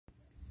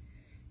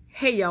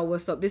Hey y'all,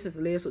 what's up? This is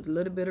Liz with a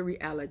little bit of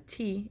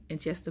reality in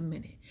just a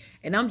minute.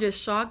 And I'm just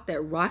shocked that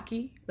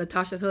Rocky,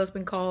 Latasha's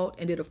husband, called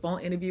and did a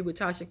phone interview with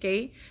Tasha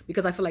K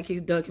because I feel like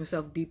he's dug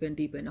himself deeper and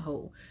deeper in the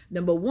hole.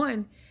 Number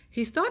one,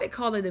 he started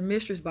calling the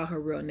mistress by her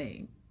real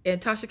name. And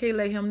Tasha K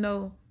let him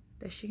know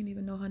that she didn't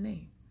even know her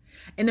name.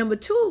 And number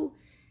two,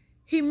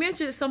 he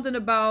mentioned something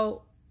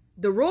about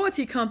the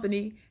royalty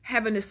company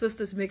having the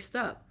sisters mixed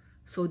up.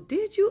 So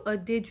did you or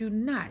did you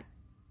not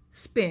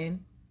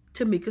spend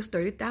Tamika's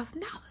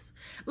 $30,000?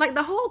 Like,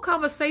 the whole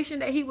conversation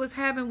that he was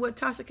having with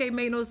Tasha K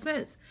made no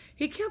sense.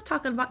 He kept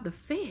talking about the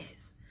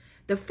feds.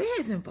 The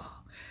feds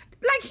involved.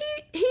 Like,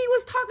 he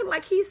was talking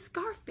like he's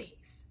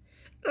Scarface.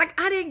 Like,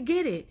 I didn't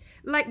get it.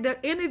 Like,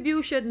 the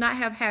interview should not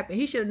have happened.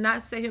 He should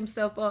not set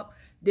himself up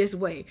this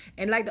way.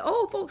 And like the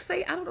old folks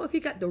say, I don't know if he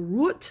got the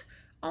root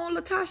on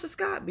Latocha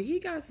Scott, but he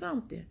got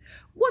something.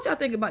 What y'all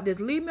think about this?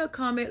 Leave me a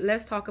comment.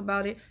 Let's talk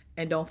about it.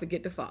 And don't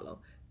forget to follow.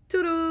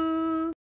 Toodoo!